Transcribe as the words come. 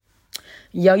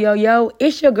Yo, yo, yo,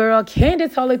 it's your girl,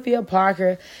 Candace Holyfield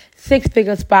Parker,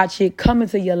 six-figure spot chick, coming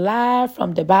to you live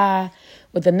from Dubai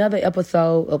with another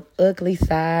episode of Ugly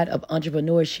Side of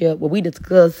Entrepreneurship, where we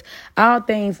discuss all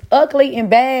things ugly and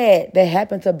bad that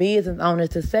happen to business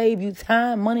owners to save you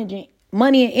time, money,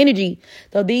 and energy.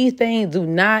 So these things do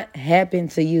not happen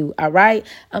to you, all right?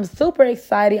 I'm super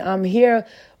excited. I'm here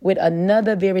with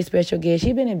another very special guest.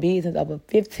 She's been in business over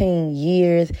 15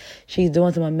 years. She's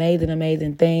doing some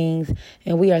amazing things.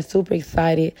 And we are super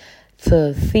excited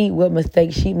to see what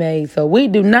mistakes she made, so we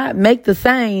do not make the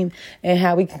same, and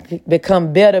how we can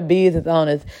become better business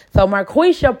owners. So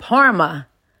Marquisha Parma,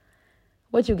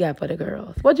 what you got for the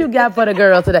girls? What you got for the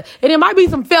girls today? And it might be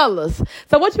some fellas.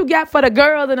 So what you got for the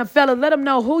girls and the fellas? Let them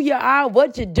know who you are,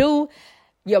 what you do,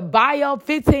 your bio,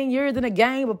 15 years in the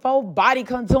game before body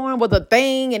contouring was a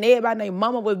thing and everybody named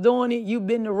mama was doing it. You've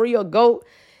been the real GOAT.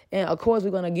 And, of course,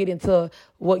 we're going to get into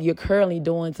what you're currently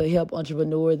doing to help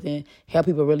entrepreneurs and help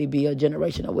people really build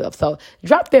generational wealth. So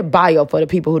drop that bio for the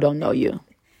people who don't know you.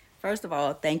 First of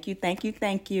all, thank you.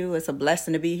 It's a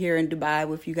blessing to be here in Dubai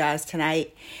with you guys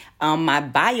tonight. My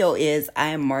bio is I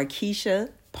am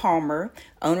Marquisha Palmer,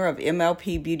 owner of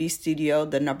MLP Beauty Studio,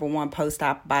 the #1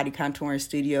 post-op body contouring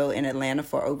studio in Atlanta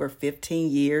for over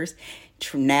 15 years.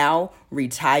 Now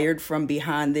retired from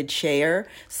behind the chair.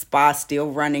 Spa still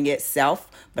running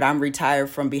itself, but I'm retired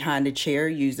from behind the chair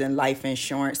using life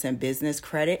insurance and business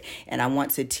credit. And I want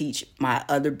to teach my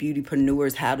other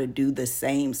beautypreneurs how to do the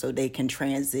same so they can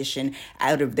transition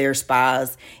out of their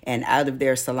spas and out of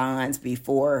their salons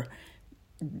before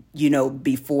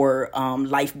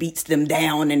life beats them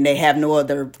down and they have no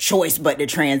other choice but to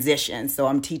transition. So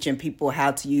I'm teaching people how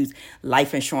to use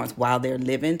life insurance while they're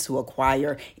living to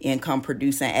acquire income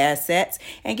producing assets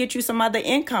and get you some other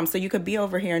income so you could be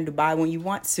over here in Dubai when you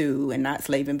want to and not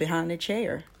slaving behind the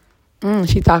chair.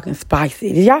 She talking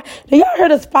spicy. Did y'all hear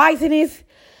the spiciness?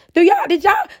 Did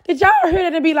y'all hear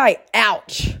that and be like,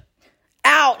 ouch?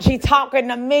 Ouch, she talking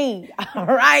to me. All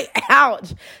right,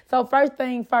 ouch. So first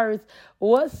thing first,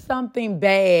 what's something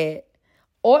bad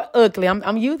or ugly?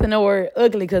 I'm using the word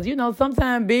ugly because,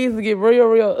 sometimes business get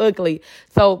real ugly.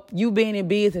 So you being in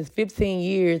business 15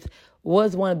 years,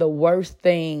 what's one of the worst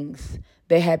things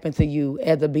that happened to you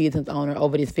as a business owner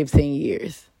over these 15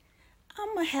 years?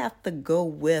 I'm going to have to go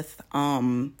with,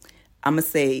 I'm going to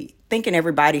say, thinking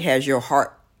everybody has your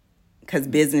heart. Because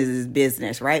business is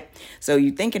business, right? So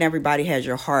you thinking everybody has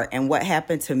your heart. And what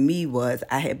happened to me was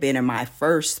I had been in my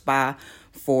first spa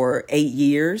for 8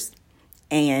 years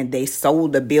and they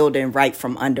sold the building right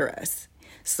from under us.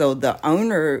 So the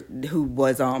owner who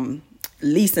was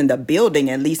leasing the building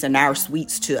and leasing our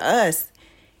suites to us,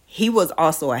 he was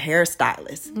also a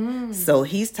hairstylist. So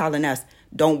he's telling us,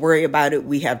 don't worry about it.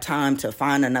 We have time to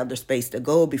find another space to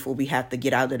go before we have to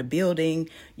get out of the building.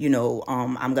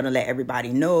 I'm going to let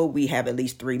everybody know we have at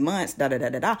least 3 months,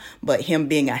 But him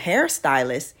being a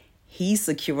hairstylist, he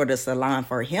secured a salon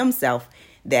for himself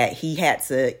that he had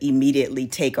to immediately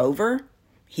take over.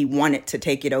 He wanted to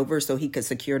take it over so he could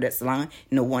secure that salon.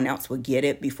 No one else would get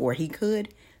it before he could.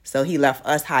 So he left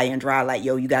us high and dry like,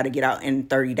 yo, you got to get out in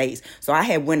 30 days. So I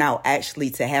had went out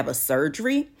actually to have a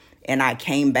surgery. And I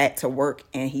came back to work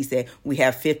and he said, we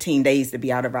have 15 days to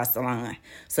be out of our salon.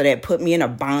 So that put me in a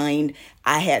bind.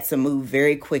 I had to move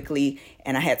very quickly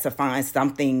and I had to find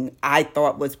something I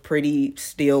thought was pretty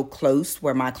still close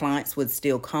where my clients would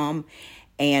still come.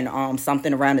 And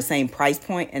something around the same price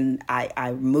point. And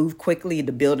I moved quickly.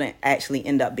 The building actually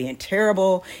ended up being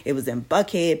terrible. It was in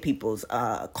Buckhead. People's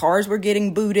cars were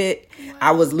getting booted. Wow.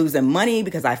 I was losing money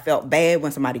because I felt bad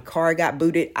when somebody's car got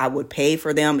booted. I would pay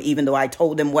for them even though I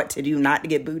told them what to do not to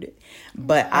get booted.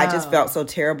 But wow. I just felt so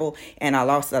terrible. And I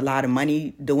lost a lot of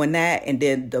money doing that. And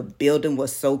then the building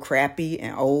was so crappy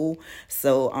and old.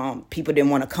 So people didn't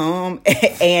want to come.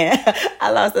 And I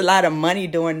lost a lot of money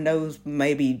during those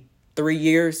maybe 3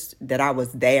 years that I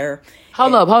was there.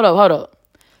 Hold up.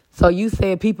 So you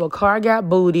said people's car got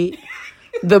booted.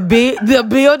 The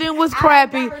building was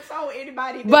crappy. I never told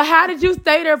anybody. But how did you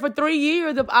stay there for 3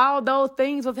 years if all those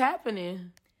things was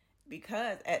happening?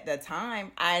 Because at the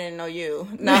time, I didn't know you.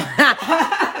 No.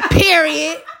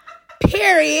 Period.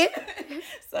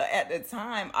 So at the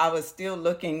time, I was still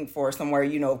looking for somewhere,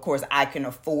 of course, I can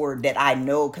afford that I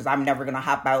know because I'm never going to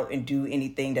hop out and do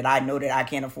anything that I know that I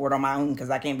can't afford on my own because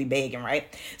I can't be begging, right?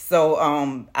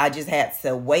 So I just had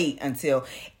to wait until,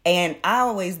 and I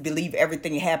always believe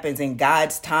everything happens in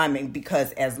God's timing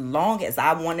because as long as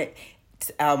I wanted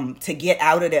to get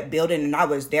out of that building. And I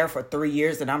was there for 3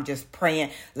 years and I'm just praying,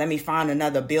 let me find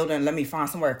another building. Let me find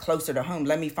somewhere closer to home.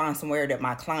 Let me find somewhere that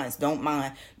my clients don't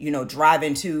mind,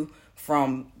 driving to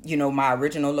from, my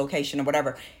original location or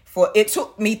whatever. It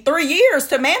took me 3 years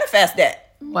to manifest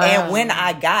that. Wow. And when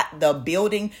I got the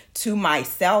building to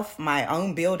myself, my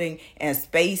own building and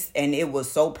space, and it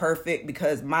was so perfect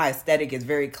because my aesthetic is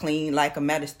very clean, like a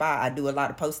med spa. I do a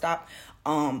lot of post-op.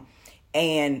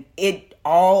 And it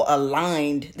all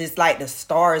aligned. It's like the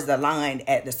stars aligned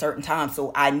at a certain time.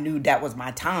 So I knew that was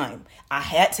my time. I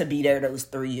had to be there those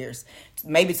 3 years,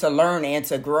 maybe to learn and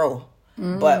to grow.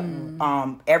 But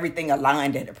everything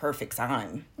aligned at the perfect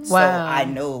time. Wow. So I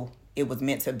know it was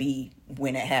meant to be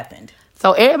when it happened.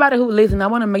 So everybody who listens, I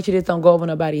want to make sure this don't go over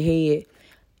nobody's head.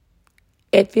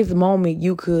 At this moment,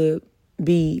 you could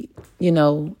be, in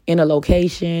a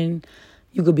location.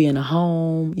 You could be in a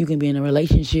home. You can be in a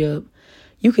relationship.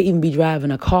 You could even be driving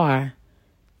a car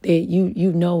that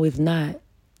you know is not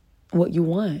what you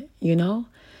want,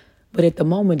 But at the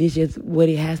moment, it's just what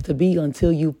it has to be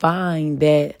until you find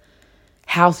that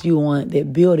house you want,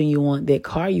 that building you want, that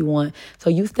car you want. So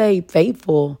you stay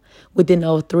faithful within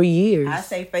those 3 years. I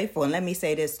stay faithful. And let me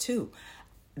say this too.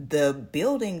 The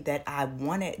building that I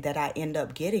wanted, that I end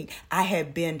up getting, I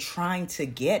had been trying to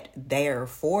get there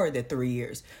for the 3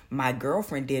 years. My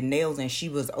girlfriend did nails and she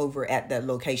was over at the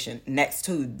location next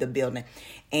to the building.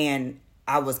 And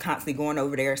I was constantly going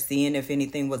over there, seeing if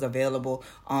anything was available.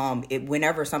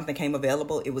 Whenever something came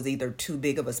available, it was either too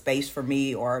big of a space for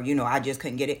me or, I just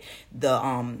couldn't get it.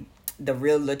 The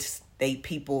real estate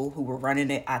people who were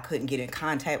running it, I couldn't get in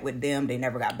contact with them. They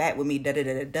never got back with me,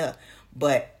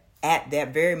 But at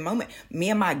that very moment,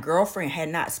 me and my girlfriend had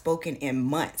not spoken in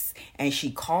months. And she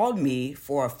called me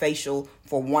for a facial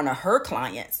for one of her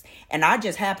clients. And I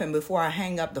just happened, before I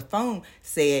hang up the phone,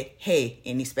 said, hey,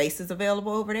 any spaces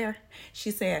available over there?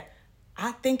 She said,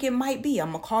 I think it might be.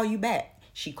 I'm going to call you back.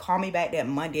 She called me back that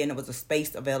Monday and there was a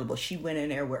space available. She went in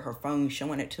there with her phone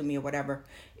showing it to me or whatever.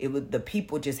 It was, the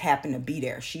people just happened to be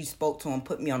there. She spoke to them,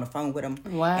 put me on the phone with them.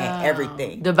 Wow. And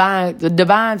everything. Divine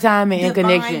timing and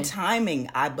connection. Divine timing,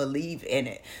 I believe in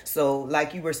it. So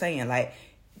like you were saying, like,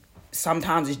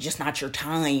 sometimes it's just not your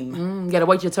time. You got to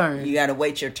wait your turn. You got to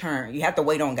wait your turn. You have to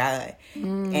wait on God.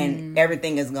 And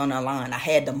everything is going to align. I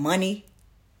had the money.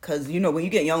 Because, when you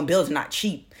get your own bills, it's not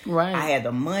cheap. Right. I had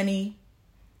the money.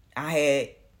 I had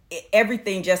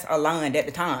everything just aligned at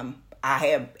the time. I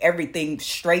had everything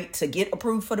straight to get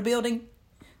approved for the building.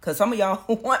 Because some of y'all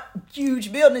want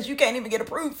huge buildings you can't even get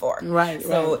approved for. Right.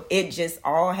 So it just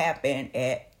all happened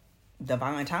at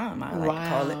divine time, I like to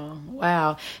call it.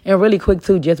 Wow. And really quick,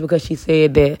 too, just because she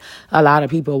said that a lot of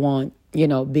people want,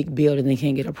 big buildings and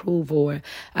can't get approved for it,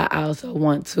 I also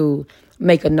want to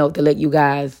make a note to let you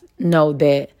guys know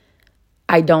that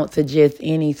I don't suggest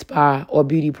any spa or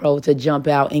beauty pro to jump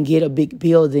out and get a big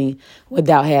building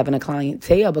without having a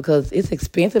clientele, because it's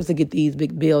expensive to get these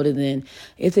big buildings and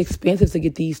it's expensive to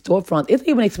get these storefronts. It's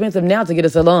even expensive now to get a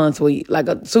salon suite, like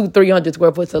a 200-300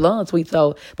 square foot salon suite.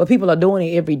 So, but people are doing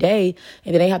it every day,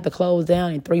 and then they have to close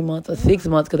down in 3 months or 6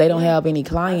 months because they don't have any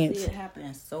clients.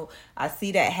 I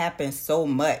see that happen so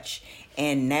much.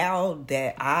 And now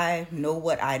that I know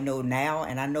what I know now,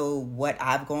 and I know what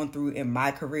I've gone through in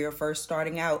my career first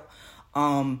starting out,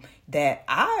 that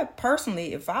I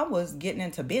personally, if I was getting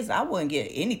into business, I wouldn't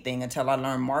get anything until I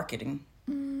learned marketing.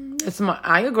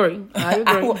 I agree.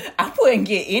 I wouldn't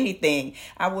get anything.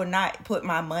 I would not put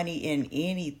my money in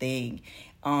anything.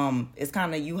 It's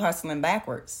kind of you hustling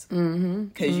backwards.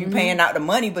 Because you paying out the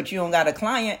money, but you don't got a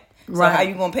client. So right. How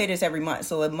you going to pay this every month?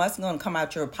 So it must going to come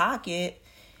out your pocket.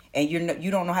 And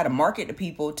you don't know how to market to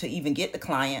people to even get the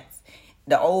clients.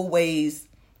 The old ways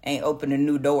ain't opening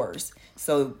new doors.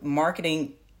 So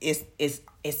marketing is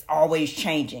always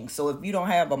changing. So if you don't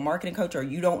have a marketing coach or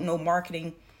you don't know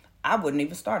marketing, I wouldn't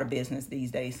even start a business these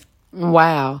days.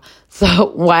 Wow.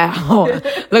 So, wow.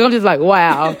 Look, I'm just like,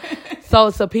 wow.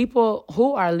 So people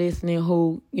who are listening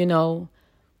who,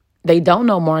 they don't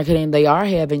know marketing, they are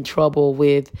having trouble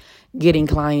with getting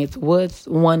clients, what's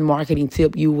one marketing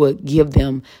tip you would give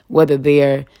them, whether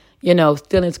they're,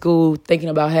 still in school, thinking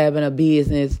about having a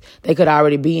business, they could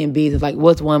already be in business. Like,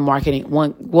 what's one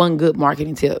good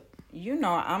marketing tip?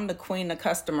 I'm the queen of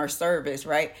customer service,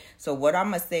 right? So what I'm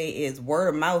going to say is word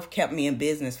of mouth kept me in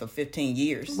business for 15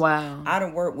 years. Wow. I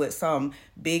done worked with some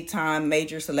big time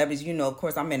major celebrities. Of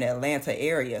course, I'm in the Atlanta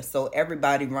area. So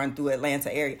everybody run through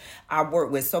Atlanta area. I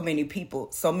work with so many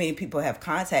people. So many people have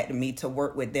contacted me to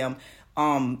work with them.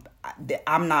 I'm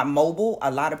not mobile.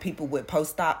 A lot of people with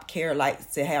post-op care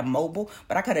like to have mobile,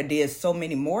 but I could have did so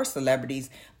many more celebrities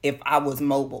if I was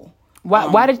mobile.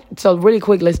 So really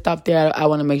quick, let's stop there. I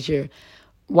want to make sure.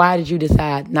 Why did you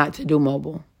decide not to do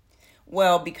mobile?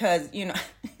 Well, because,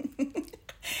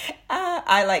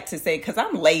 I like to say, because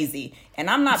I'm lazy and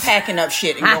I'm not packing up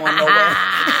shit and going nowhere.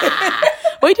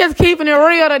 We just keeping it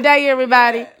real today,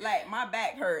 everybody. Yeah, like, my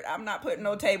back hurt. I'm not putting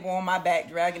no table on my back,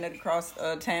 dragging it across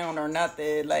town or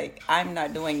nothing. Like, I'm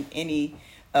not doing any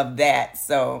of that.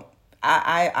 So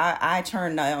I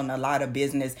turn down a lot of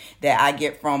business that I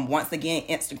get from, once again,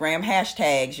 Instagram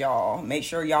hashtags, y'all. Make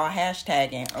sure y'all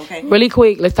hashtagging, okay? Really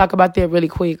quick, let's talk about that really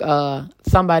quick.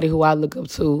 Somebody who I look up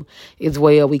to as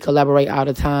well. We collaborate all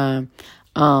the time.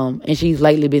 And she's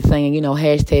lately been saying,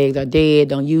 hashtags are dead.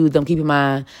 Don't use them. Keep in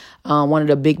mind, one of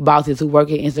the big bosses who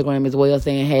work at Instagram as well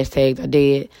saying hashtags are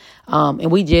dead. And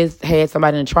we just had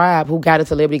somebody in the tribe who got a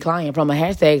celebrity client from a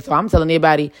hashtag. So I'm telling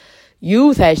everybody,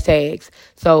 use hashtags.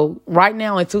 So right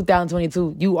now in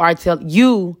 2022, you are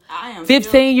you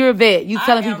 15-year vet, you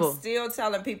telling people. I am still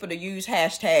telling people to use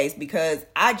hashtags, because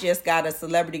I just got a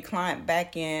celebrity client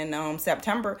back in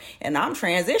September, and I'm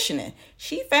transitioning.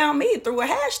 She found me through a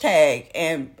hashtag,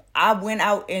 and I went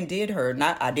out and did her.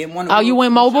 I didn't want to. Oh, you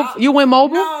went mobile? Shop. You went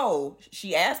mobile? No,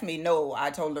 she asked me. No,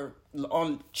 I told her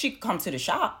she could come to the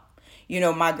shop.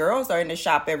 My girls are in the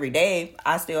shop every day.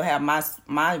 I still have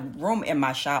my room in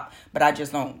my shop, but I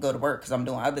just don't go to work because I'm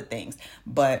doing other things.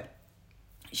 But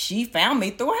she found me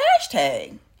through a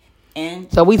hashtag.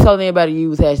 And so we told everybody to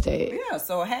use hashtags. Yeah,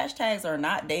 so hashtags are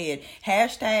not dead.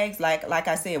 Hashtags, like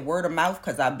I said, word of mouth,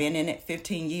 because I've been in it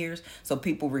 15 years. So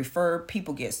people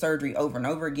get surgery over and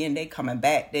over again. They coming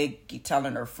back. They keep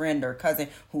telling their friend or cousin,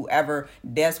 whoever.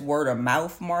 That's word of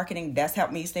mouth marketing. That's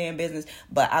helped me stay in business.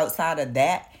 But outside of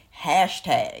that,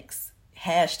 hashtags.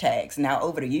 Now,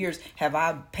 over the years, have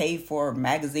I paid for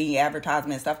magazine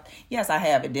advertisement and stuff? Yes, I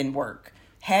have. It didn't work.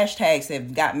 Hashtags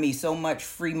have got me so much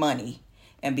free money.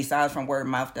 And besides from word of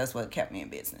mouth, that's what kept me in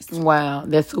business. Wow,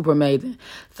 that's super amazing.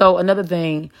 So another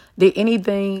thing,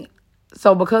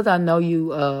 because I know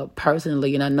you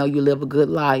personally and I know you live a good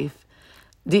life,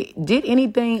 did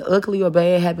anything ugly or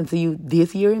bad happen to you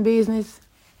this year in business?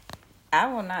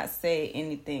 I will not say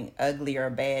anything ugly or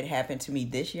bad happened to me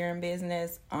this year in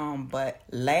business. But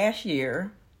last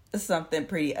year, something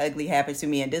pretty ugly happened to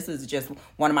me. And this was just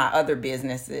one of my other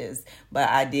businesses. But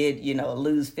I did,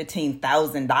 lose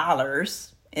 $15,000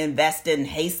 investing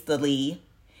hastily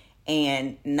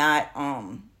and not,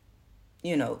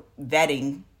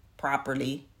 vetting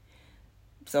properly.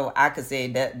 So I could say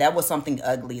that was something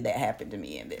ugly that happened to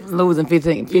me in business. Losing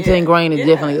 15 grand is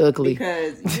definitely ugly.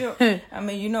 Because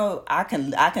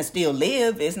I can still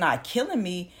live. It's not killing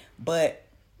me, but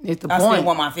it's the I point. still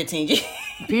want my 15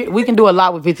 G. We can do a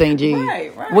lot with 15 G.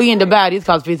 Right. We in Dubai, this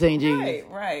costs 15 G.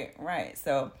 Right.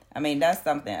 So that's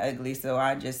something ugly. So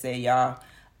I just say, y'all,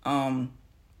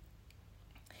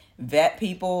 vet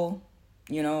people.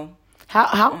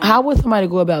 How would somebody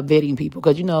go about vetting people?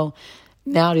 Because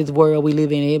now this world we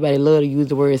live in, everybody love to use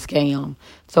the word scam.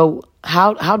 So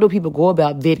how do people go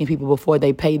about vetting people before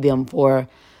they pay them for,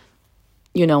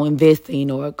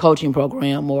 investing or a coaching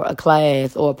program or a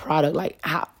class or a product? Like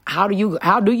how do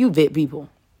you vet people?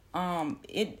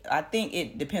 I think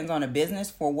it depends on the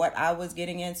business. For what I was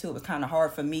getting into, it was kind of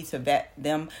hard for me to vet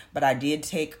them, but I did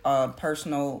take a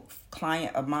personal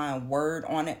client of mine word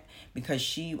on it, because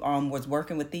she was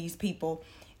working with these people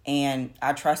and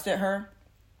I trusted her.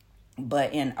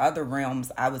 But in other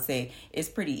realms, I would say it's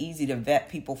pretty easy to vet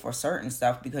people for certain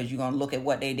stuff, because you're going to look at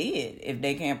what they did. If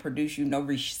they can't produce you no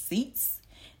receipts,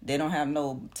 they don't have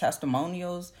no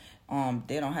testimonials,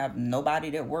 they don't have nobody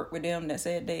that worked with them that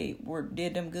said they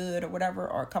did them good or whatever,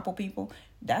 or a couple people,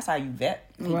 that's how you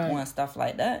vet people and stuff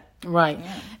like that. Right.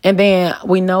 Yeah. And then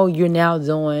we know you're now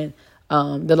doing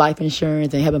the life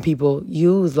insurance and helping people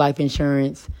use life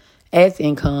insurance as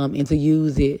income and to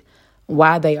use it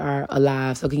while they are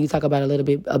alive. So can you talk about a little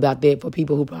bit about that for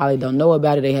people who probably don't know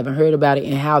about it, they haven't heard about it,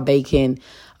 and how they can,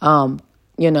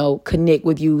 connect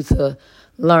with you to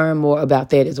learn more about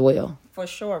that as well? For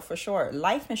sure.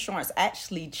 Life insurance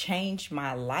actually changed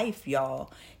my life,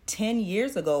 y'all. 10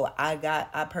 years ago,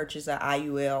 I purchased an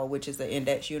IUL, which is the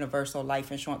Index Universal Life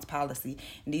Insurance Policy.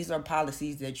 And these are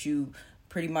policies that you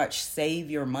pretty much save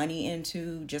your money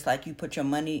into, just like you put your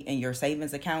money in your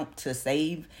savings account to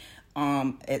save.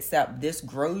 Except this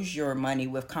grows your money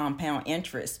with compound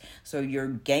interest. So you're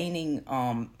gaining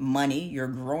money, you're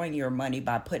growing your money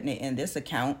by putting it in this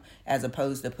account, as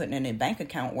opposed to putting it in a bank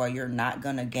account where you're not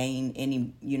going to gain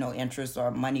any, interest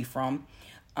or money from.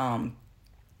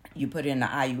 You put it in the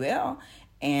IUL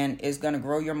and it's going to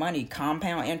grow your money.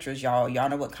 Compound interest, y'all. Y'all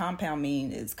know what compound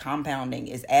means? It's compounding.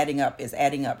 It's adding up. It's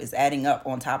adding up. It's adding up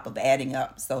on top of adding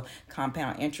up. So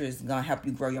compound interest is going to help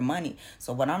you grow your money.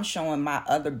 So what I'm showing my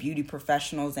other beauty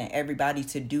professionals and everybody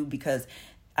to do, because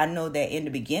I know that in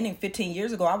the beginning, 15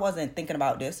 years ago, I wasn't thinking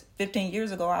about this. 15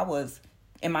 years ago, I was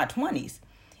in my 20s.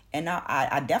 And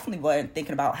I definitely wasn't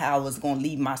thinking about how I was going to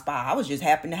leave my spot. I was just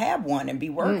happy to have one and be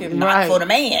working, not for the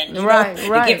man, you know,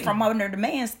 to get from under the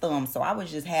man's thumb. So I was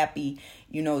just happy,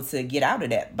 you know, to get out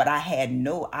of that. But I had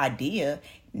no idea,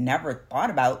 never thought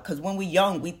about, because when we're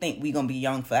young, we think we're going to be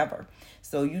young forever.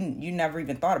 So you never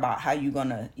even thought about how you're going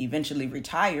to eventually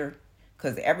retire,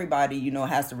 because everybody, you know,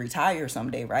 has to retire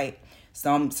someday, right?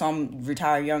 Some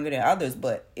retire younger than others,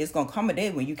 but it's going to come a day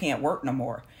when you can't work no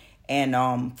more.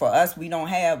 And for us, we don't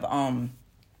have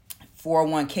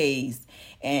 401ks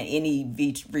and any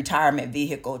retirement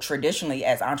vehicle. Traditionally,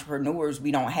 as entrepreneurs,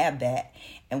 we don't have that.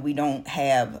 And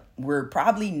we're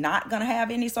probably not going to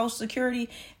have any Social Security.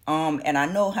 And I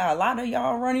know how a lot of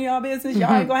y'all running y'all business,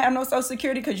 y'all ain't going to have no Social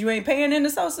Security because you ain't paying into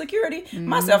Social Security.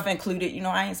 Myself included, you know,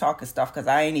 I ain't talking stuff because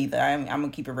I ain't either. I'm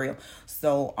going to keep it real.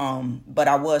 So, but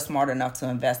I was smart enough to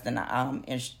invest in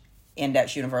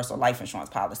Index Universal Life Insurance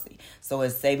policy. So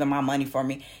it's saving my money for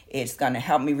me. It's going to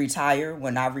help me retire.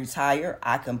 When I retire,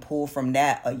 I can pull from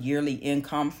that a yearly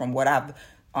income from what I've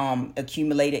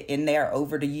accumulated in there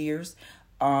over the years.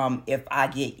 If I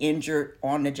get injured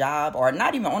on the job, or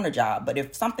not even on the job, but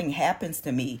if something happens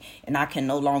to me and I can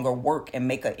no longer work and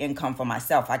make an income for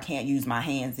myself, I can't use my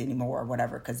hands anymore or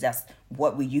whatever, because that's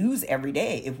what we use every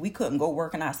day. If we couldn't go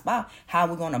work in our spot, how are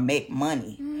we going to make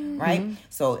money, right?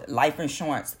 So life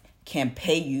insurance can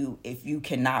pay you if you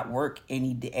cannot work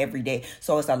every day.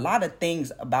 So it's a lot of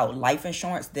things about life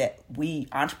insurance that we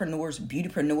entrepreneurs,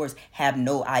 beautypreneurs have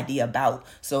no idea about.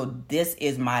 So this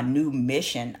is my new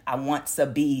mission. I want to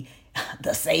be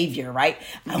the savior, right?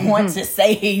 I want to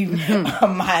save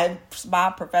my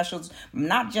spa professionals,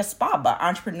 not just spa, but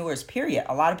entrepreneurs, period.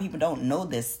 A lot of people don't know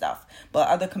this stuff, but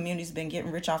other communities have been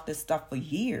getting rich off this stuff for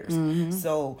years.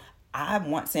 So I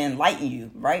want to enlighten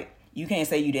you, right? You can't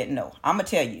say you didn't know. I'm going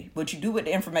to tell you. What you do with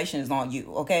the information is on you,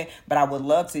 okay? But I would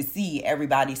love to see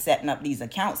everybody setting up these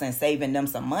accounts and saving them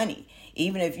some money.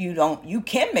 Even if you don't, you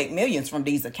can make millions from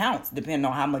these accounts, depending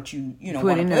on how much you want to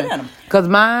put in them. Because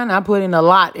mine, I put in a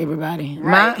lot, everybody.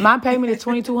 Right. My payment is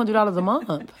 $2,200 a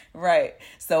month. Right.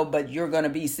 So, but you're going to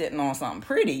be sitting on something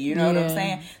pretty, you know what I'm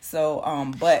saying?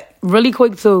 So, but. Really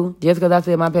quick, too, just because I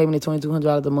said my payment is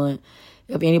 $2,200 a month.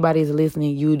 If anybody is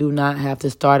listening, you do not have to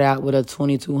start out with a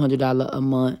 $2,200 a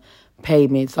month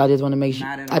payment. So I just want to make sure,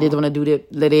 I just want to do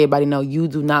that, let everybody know you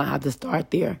do not have to start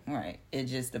there. Right. It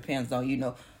just depends on, you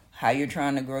know, how you're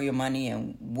trying to grow your money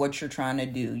and what you're trying to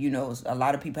do. You know, a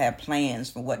lot of people have plans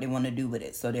for what they want to do with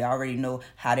it. So they already know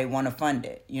how they want to fund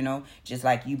it, you know. Just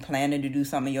like you planning to do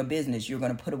something in your business, you're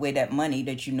going to put away that money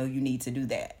that you know you need to do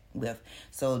that with.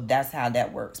 So that's how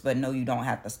that works. But no, you don't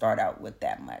have to start out with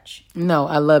that much. No,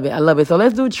 I love it. I love it. So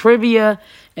let's do trivia.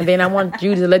 And then I want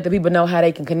you to let the people know how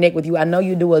they can connect with you. I know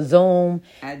you do a Zoom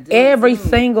every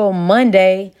single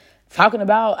Monday, talking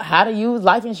about how to use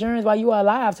life insurance while you are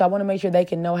alive. So I want to make sure they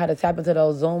can know how to tap into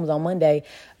those Zooms on Monday.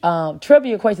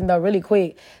 Trivia question, though, really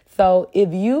quick. So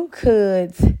if you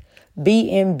could be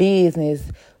in business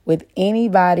with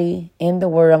anybody in the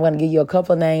world, I'm going to give you a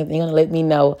couple of names, and you're going to let me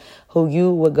know who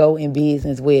you would go in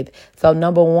business with. So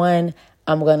number one,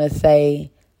 I'm going to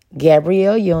say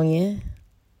Gabrielle Union.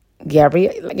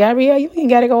 Gabrielle Union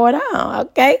got it going on,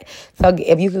 okay? So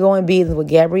if you could go in business with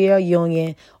Gabrielle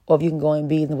Union, or if you can go in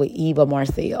business with Eva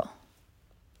Marcel.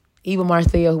 Eva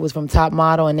Marcel, who was from Top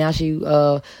Model, and now she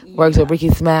works with Ricky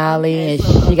Smiley, and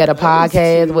she got a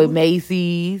podcast with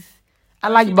Macy's. I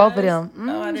like both of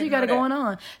them. She got it going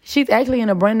on. She's actually in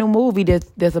a brand new movie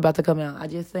that's about to come out. I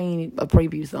just seen a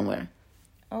preview somewhere.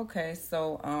 Okay,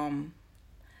 so I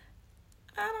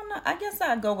don't know. I guess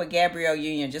I'll go with Gabrielle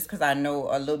Union just because I know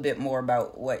a little bit more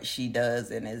about what she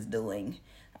does and is doing.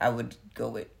 I would go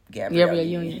with Gabrielle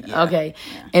Union. Yeah. Okay.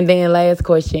 Yeah. And then last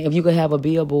question. If you could have a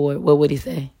billboard, what would he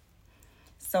say?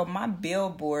 So my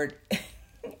billboard,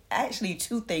 actually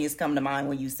two things come to mind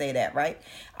when you say that, right?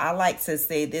 I like to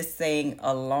say this saying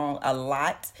a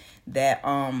lot that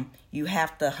you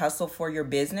have to hustle for your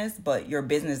business, but your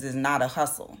business is not a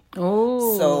hustle.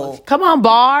 Oh, so come on,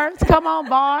 bars.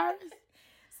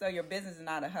 So your business is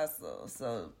not a hustle.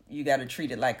 So you got to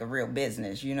treat it like a real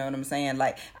business. You know what I'm saying?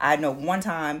 Like, I know one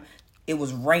time it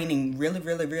was raining really,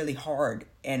 really, really hard.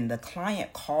 And the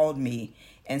client called me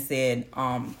and said,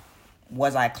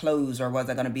 was I closed or was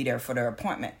I going to be there for their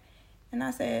appointment? And I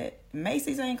said,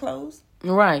 Macy's ain't closed.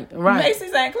 Right.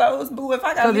 Macy's ain't closed, boo. If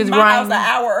I got to leave my house an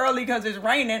hour early because it's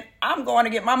raining, I'm going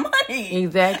to get my money.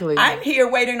 Exactly. I'm here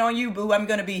waiting on you, boo. I'm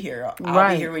going to be here.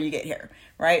 I'll be here when you get here.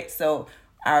 Right? So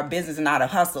our business is not a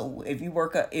hustle. If you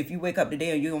wake up today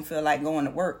and you don't feel like going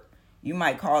to work, you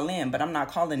might call in, but I'm not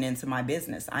calling into my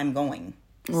business. I'm going.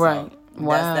 Right.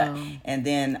 Wow. That's that. And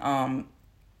then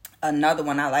another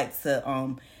one I like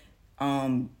to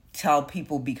tell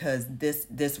people, because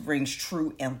this rings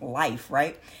true in life,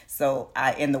 right? So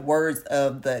in the words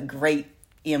of the great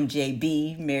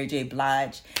MJB, Mary J.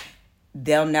 Blige,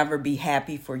 they'll never be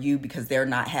happy for you because they're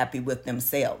not happy with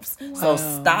themselves. Wow. So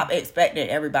stop expecting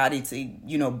everybody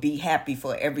to, be happy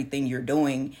for everything you're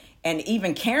doing, and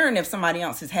even caring if somebody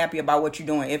else is happy about what you're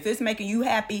doing. If it's making you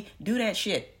happy, do that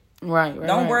shit. Right.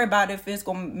 Don't worry about if it's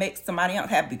going to make somebody else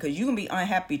happy, because you can be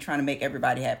unhappy trying to make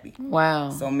everybody happy.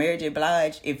 Wow. So Mary J.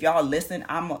 Blige, if y'all listen,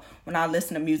 when I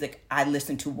listen to music, I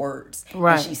listen to words.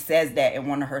 Right. And she says that in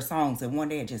one of her songs, and one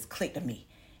day it just clicked to me.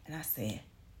 And I said,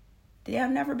 they'll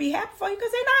never be happy for you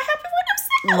because they're not happy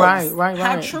with themselves. Right.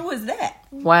 How true is that?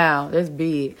 Wow, that's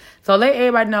big. So let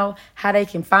everybody know how they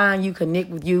can find you,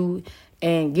 connect with you,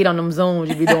 and get on them Zooms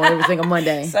you be doing every single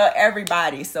Monday. So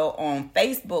everybody, on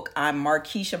Facebook, I'm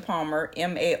Marquisha Palmer,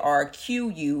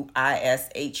 MarQuisha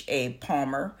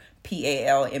Palmer,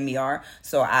 Palmer.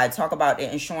 So I talk about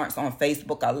the insurance on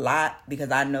Facebook a lot because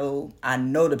I know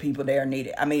the people there need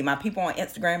it. I mean, my people on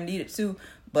Instagram need it too,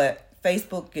 but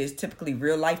Facebook is typically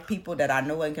real life people that I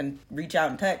know and can reach out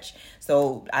and touch.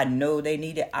 So I know they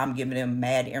need it. I'm giving them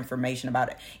mad information about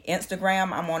it.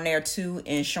 Instagram, I'm on there too.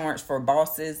 Insurance for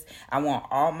Bosses. I want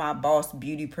all my boss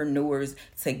beautypreneurs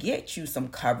to get you some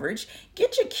coverage.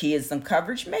 Get your kids some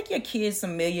coverage. Make your kids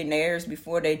some millionaires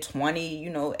before they're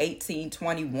 20, 18,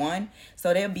 21.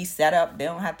 So they'll be set up. They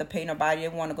don't have to pay nobody. They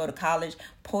want to go to college.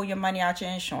 Pull your money out your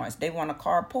insurance. They want a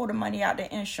car. Pull the money out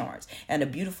the insurance. And the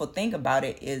beautiful thing about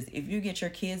it is, if you get your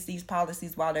kids these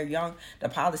policies while they're young, the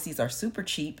policies are super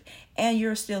cheap and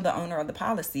you're still the owner of the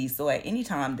policy. So at any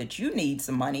time that you need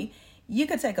some money, you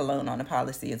could take a loan on the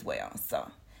policy as well.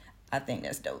 So I think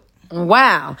that's dope.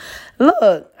 Wow.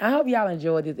 Look, I hope y'all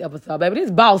enjoyed this episode, baby. This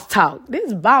boss talk.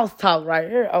 This boss talk right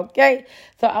here, okay?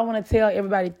 So I want to tell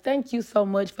everybody, thank you so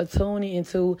much for tuning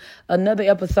into another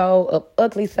episode of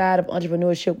Ugly Side of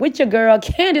Entrepreneurship with your girl,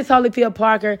 Candace Holyfield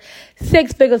Parker,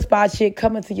 6-figure spot chick,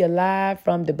 coming to you live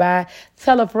from Dubai.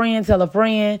 Tell a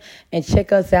friend, and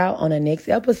check us out on the next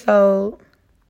episode.